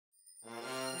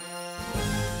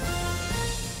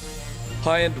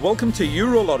Hi and welcome to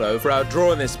EuroLotto for our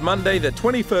draw on this Monday, the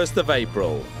 21st of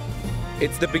April.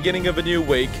 It's the beginning of a new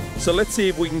week, so let's see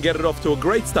if we can get it off to a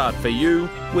great start for you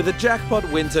with a jackpot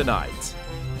win tonight.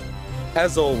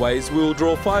 As always, we will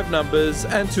draw 5 numbers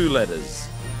and 2 letters.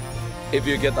 If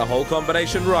you get the whole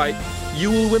combination right, you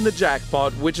will win the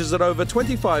jackpot, which is at over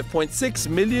 25.6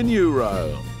 million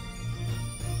euro.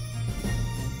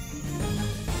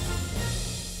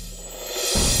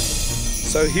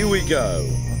 So here we go.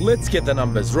 Let's get the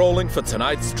numbers rolling for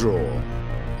tonight's draw.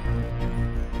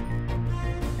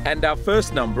 And our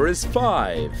first number is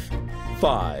 5.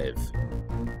 5.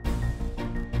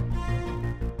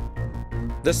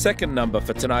 The second number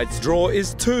for tonight's draw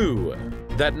is 2.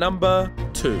 That number,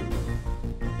 2.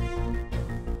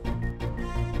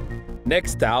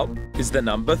 Next out is the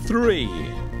number 3.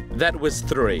 That was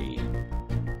 3.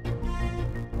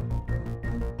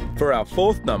 For our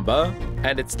fourth number,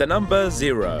 and it's the number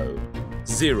 0.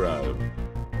 0.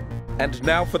 And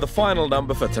now for the final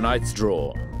number for tonight's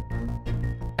draw.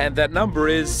 And that number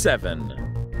is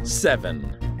 7.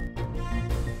 7.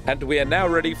 And we are now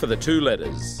ready for the 2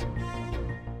 letters.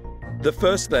 The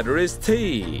first letter is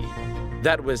T.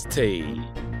 That was T.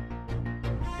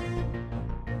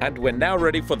 And we're now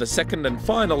ready for the second and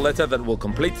final letter that will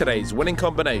complete today's winning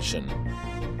combination.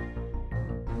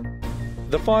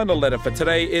 The final letter for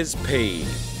today is P.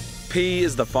 P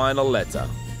is the final letter.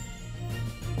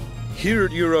 Here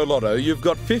at EuroLotto, you've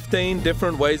got 15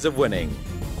 different ways of winning.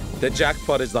 The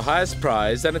jackpot is the highest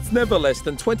prize and it's never less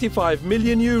than 25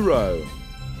 million euro.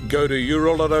 Go to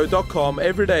EuroLotto.com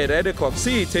every day at 8 o'clock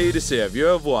CET to see if you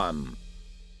have won.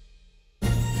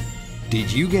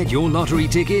 Did you get your lottery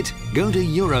ticket? Go to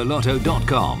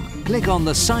EuroLotto.com, click on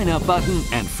the sign up button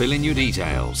and fill in your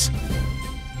details.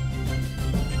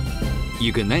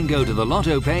 You can then go to the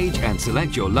Lotto page and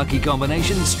select your lucky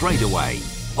combination straight away.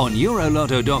 On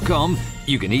EuroLotto.com,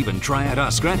 you can even try out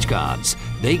our scratch cards.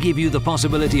 They give you the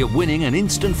possibility of winning an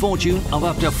instant fortune of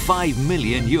up to 5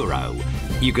 million euro.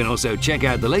 You can also check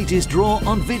out the latest draw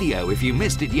on video if you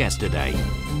missed it yesterday.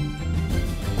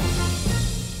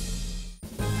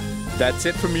 That's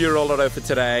it from EuroLotto for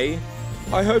today.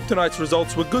 I hope tonight's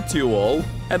results were good to you all,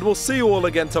 and we'll see you all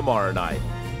again tomorrow night.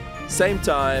 Same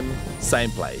time,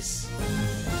 same place.